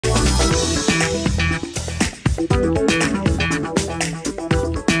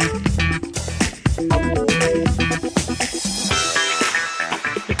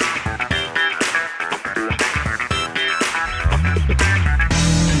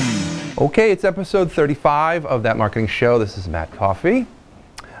Okay, it's episode 35 of That Marketing Show. This is Matt Coffey.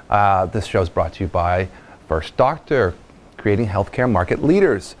 This show is brought to you by First Doctor, creating healthcare market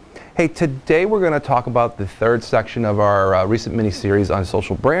leaders. Hey, today we're going to talk about the third section of our recent mini-series on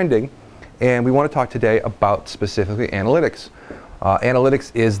social branding, and we want to talk today about specifically analytics.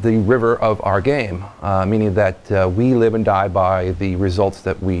 Analytics is the river of our game, meaning that we live and die by the results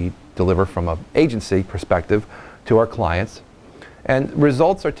that we deliver from an agency perspective to our clients. And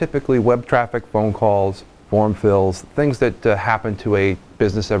results are typically web traffic, phone calls, form fills, things that happen to a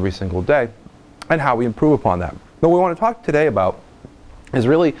business every single day, and how we improve upon that. What we want to talk today about is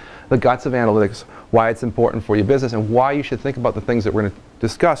really the guts of analytics, why it's important for your business, and why you should think about the things that we're going to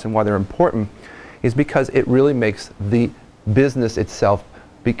discuss and why they're important, is because it really makes the business itself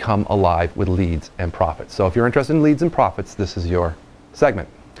become alive with leads and profits. So if you're interested in leads and profits, this is your segment.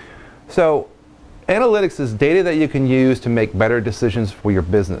 So analytics is data that you can use to make better decisions for your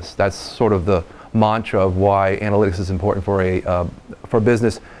business. That's sort of the mantra of why analytics is important for a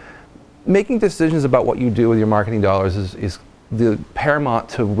business. Making decisions about what you do with your marketing dollars is the paramount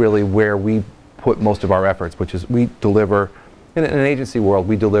to really where we put most of our efforts, which is we deliver, in an agency world,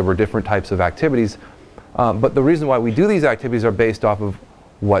 we deliver different types of activities. But the reason why we do these activities are based off of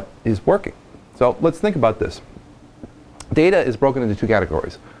what is working. So let's think about this. Data is broken into two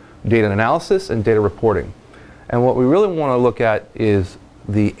categories: data analysis and data reporting. And what we really want to look at is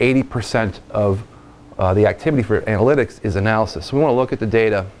the 80% of the activity for analytics is analysis. So we want to look at the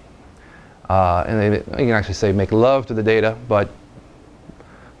data, and you can actually say make love to the data, but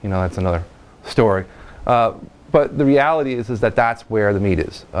you know, that's another story. But the reality is that that's where the meat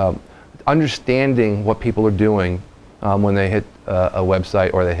is. Understanding what people are doing when they hit a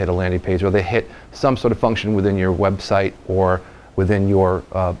website, or they hit a landing page, or they hit some sort of function within your website or within your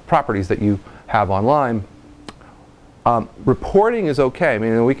properties that you have online. Reporting is okay. I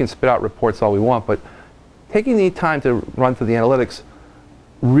mean, we can spit out reports all we want, but taking the time to run through the analytics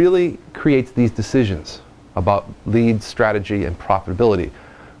really creates these decisions about lead strategy and profitability.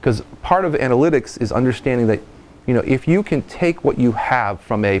 Because part of analytics is understanding that, you know, if you can take what you have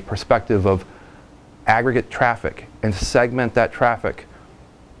from a perspective of aggregate traffic and segment that traffic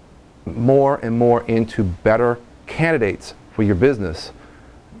more and more into better candidates for your business,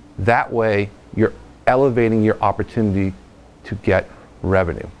 that way you're elevating your opportunity to get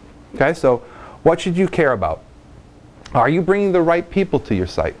revenue. Okay, so what should you care about? Are you bringing the right people to your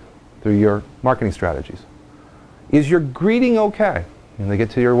site through your marketing strategies? Is your greeting okay when they get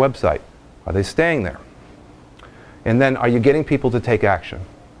to your website? Are they staying there? And then, are you getting people to take action?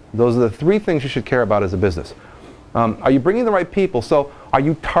 Those are the three things you should care about as a business. Are you bringing the right people? So are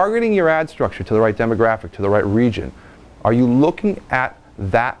you targeting your ad structure to the right demographic, to the right region? Are you looking at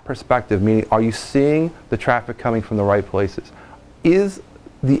that perspective, meaning are you seeing the traffic coming from the right places? Is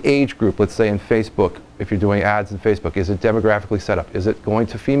the age group, let's say in Facebook, if you're doing ads in Facebook, is it demographically set up? Is it going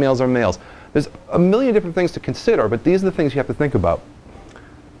to females or males? There's a million different things to consider, but these are the things you have to think about.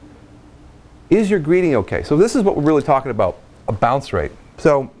 Is your greeting okay? So this is what we're really talking about, a bounce rate.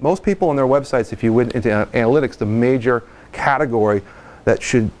 So most people on their websites, if you went into analytics, the major category that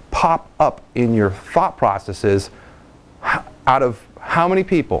should pop up in your thought process is, out of how many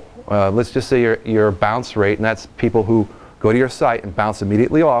people, let's just say your bounce rate, and that's people who go to your site and bounce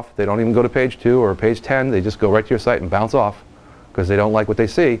immediately off. They don't even go to page 2 or page 10. They just go right to your site and bounce off because they don't like what they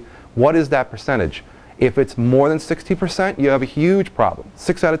see. What is that percentage? If it's more than 60%, you have a huge problem.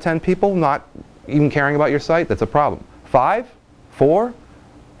 6 out of 10 people not even caring about your site, that's a problem. 5? 4?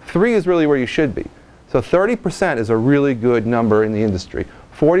 3 is really where you should be. So 30% is a really good number in the industry.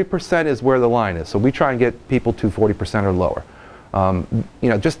 40% is where the line is. So we try and get people to 40% or lower. You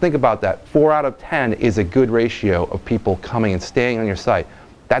know, just think about that. 4 out of 10 is a good ratio of people coming and staying on your site.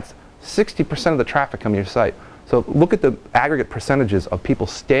 That's 60% of the traffic coming to your site. So look at the aggregate percentages of people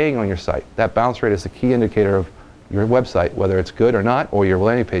staying on your site. That bounce rate is a key indicator of your website, whether it's good or not, or your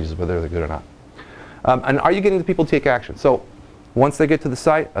landing pages, whether they're good or not. And are you getting the people to take action? So once they get to the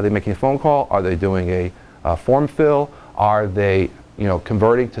site, are they making a phone call? Are they doing a form fill? Are they, you know,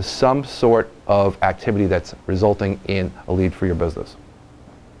 converting to some sort of activity that's resulting in a lead for your business?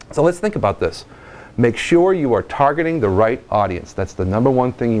 So let's think about this. Make sure you are targeting the right audience. That's the number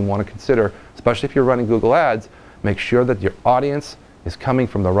one thing you want to consider, especially if you're running Google Ads. Make sure that your audience is coming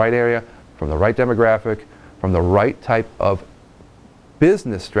from the right area, from the right demographic, from the right type of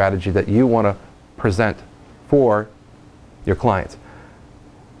business strategy that you want to present for your clients.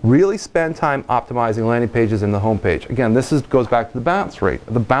 Really spend time optimizing landing pages and the home page. Again, this goes back to the bounce rate.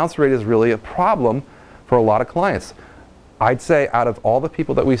 The bounce rate is really a problem for a lot of clients. I'd say out of all the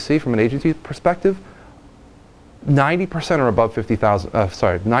people that we see from an agency perspective, 90% are above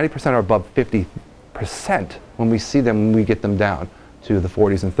 90% are above 50% when we see them, when we get them down to the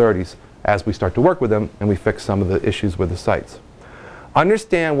 40s and 30s as we start to work with them and we fix some of the issues with the sites.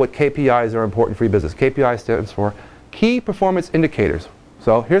 Understand what KPIs are important for your business. KPI stands for Key Performance Indicators.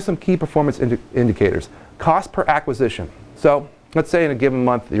 So here's some key performance indicators. Cost per acquisition. So let's say in a given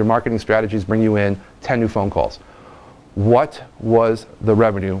month your marketing strategies bring you in 10 new phone calls. What was the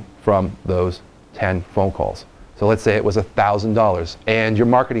revenue from those 10 phone calls? So let's say it was $1,000 and your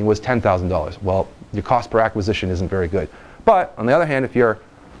marketing was $10,000. Well, your cost per acquisition isn't very good. But on the other hand, if your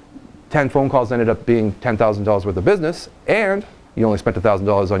 10 phone calls ended up being $10,000 worth of business and you only spent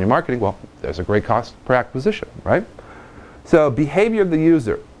 $1,000 on your marketing, well, there's a great cost per acquisition, right? So behavior of the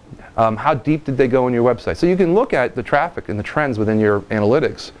user. How deep did they go on your website? So you can look at the traffic and the trends within your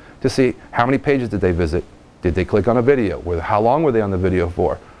analytics to see how many pages did they visit? Did they click on a video? How long were they on the video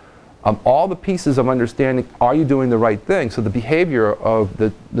for? All the pieces of understanding, are you doing the right thing? So the behavior of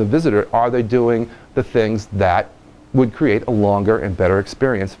the visitor, are they doing the things that would create a longer and better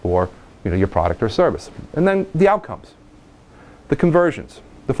experience for your product or service? And then the outcomes, the conversions,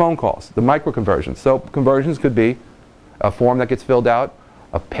 the phone calls, the micro conversions. So conversions could be a form that gets filled out,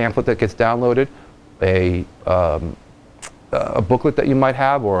 a pamphlet that gets downloaded, a booklet that you might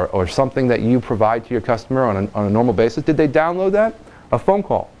have, or something that you provide to your customer on a normal basis. Did they download that? A phone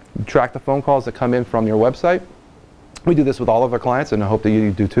call. You track the phone calls that come in from your website. We do this with all of our clients, and I hope that you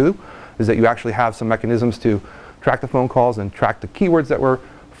do too, is that you actually have some mechanisms to track the phone calls and track the keywords that were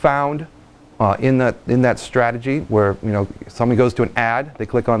found in that strategy, where somebody goes to an ad, they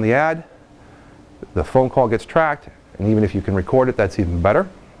click on the ad, the phone call gets tracked, and even if you can record it, that's even better,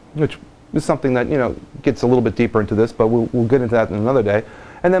 which is something that gets a little bit deeper into this, but we'll get into that in another day.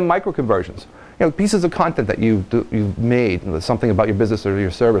 And then micro conversions, pieces of content that you've made, something about your business or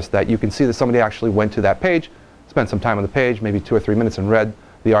your service that you can see that somebody actually went to that page, spent some time on the page, maybe 2 or 3 minutes, and read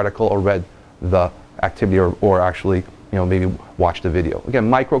the article or read the activity or actually maybe watched the video. Again,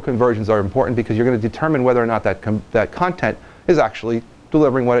 micro conversions are important because you're going to determine whether or not that content is actually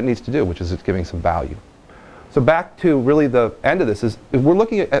delivering what it needs to do, which is it's giving some value. So back to really the end of this is we're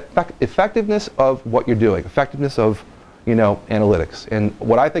looking at effectiveness of what you're doing, effectiveness of analytics. And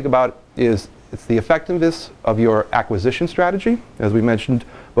what I think about is it's the effectiveness of your acquisition strategy. As we mentioned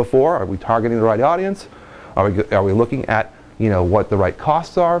before, are we targeting the right audience? Are we looking at what the right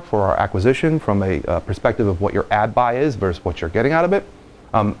costs are for our acquisition from a perspective of what your ad buy is versus what you're getting out of it?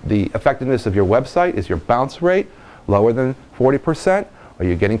 The effectiveness of your website, is your bounce rate lower than 40%? Are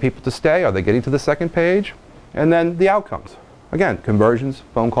you getting people to stay? Are they getting to the second page? And then the outcomes. Again, conversions,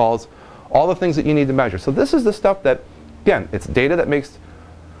 phone calls, all the things that you need to measure. So this is the stuff that, again, it's data that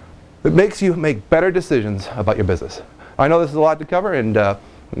makes you make better decisions about your business. I know this is a lot to cover, and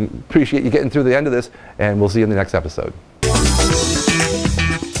appreciate you getting through the end of this, and we'll see you in the next episode.